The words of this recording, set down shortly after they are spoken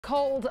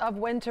Cold of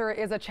winter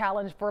is a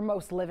challenge for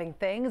most living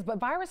things, but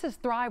viruses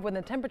thrive when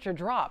the temperature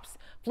drops.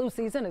 Flu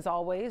season is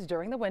always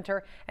during the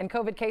winter, and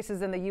COVID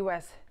cases in the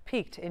U.S.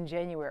 peaked in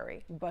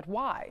January. But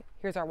why?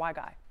 Here's our Why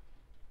Guy.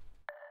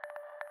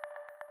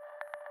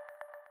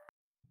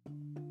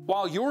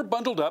 While you're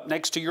bundled up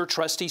next to your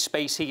trusty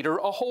space heater,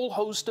 a whole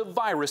host of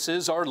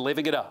viruses are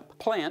living it up.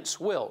 Plants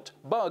wilt,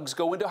 bugs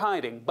go into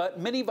hiding, but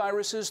many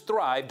viruses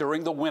thrive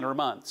during the winter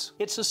months.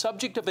 It's the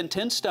subject of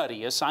intense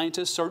study as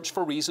scientists search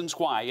for reasons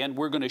why, and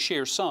we're going to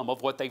share some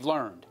of what they've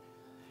learned.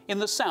 In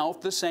the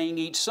South, the saying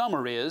each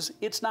summer is,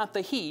 it's not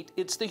the heat,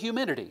 it's the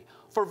humidity.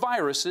 For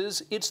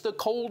viruses, it's the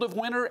cold of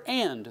winter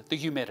and the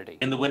humidity.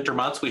 In the winter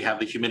months, we have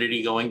the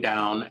humidity going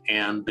down,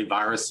 and the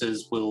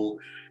viruses will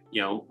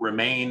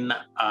remain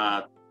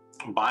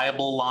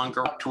viable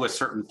longer up to a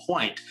certain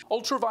point.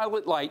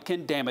 Ultraviolet light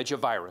can damage a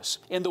virus.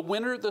 In the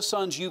winter, the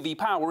sun's UV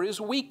power is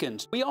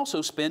weakened. We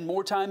also spend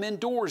more time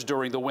indoors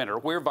during the winter,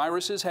 where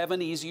viruses have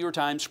an easier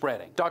time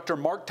spreading. Dr.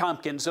 Mark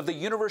Tompkins of the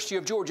University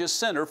of Georgia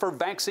Center for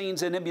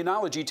Vaccines and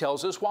Immunology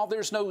tells us while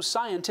there's no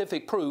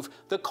scientific proof,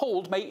 the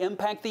cold may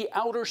impact the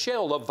outer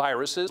shell of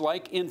viruses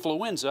like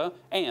influenza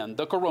and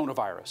the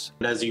coronavirus.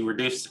 As you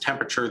reduce the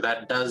temperature,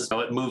 that does,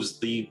 it moves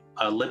the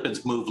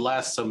lipids move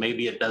less, so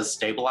maybe it does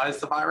stabilize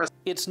the virus.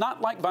 It's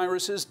not like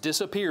viruses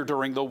disappear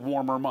during the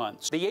warmer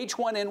months. The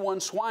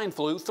H1N1 swine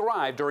flu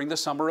thrived during the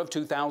summer of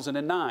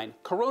 2009.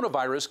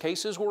 Coronavirus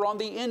cases were on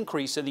the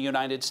increase in the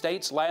United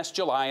States last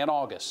July and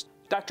August.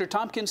 Dr.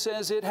 Tompkins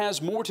says it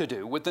has more to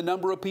do with the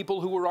number of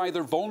people who are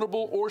either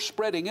vulnerable or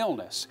spreading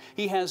illness.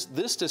 He has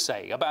this to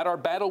say about our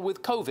battle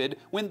with COVID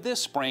when this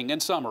spring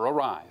and summer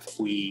arrive. If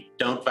we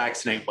don't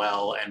vaccinate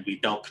well and we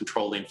don't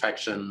control the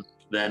infection,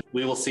 then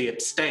we will see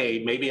it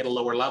stay, maybe at a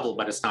lower level,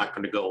 but it's not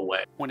going to go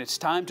away. When it's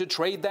time to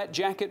trade that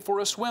jacket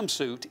for a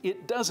swimsuit,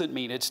 it doesn't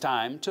mean it's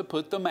time to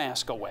put the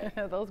mask away.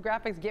 Those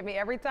graphics get me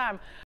every time.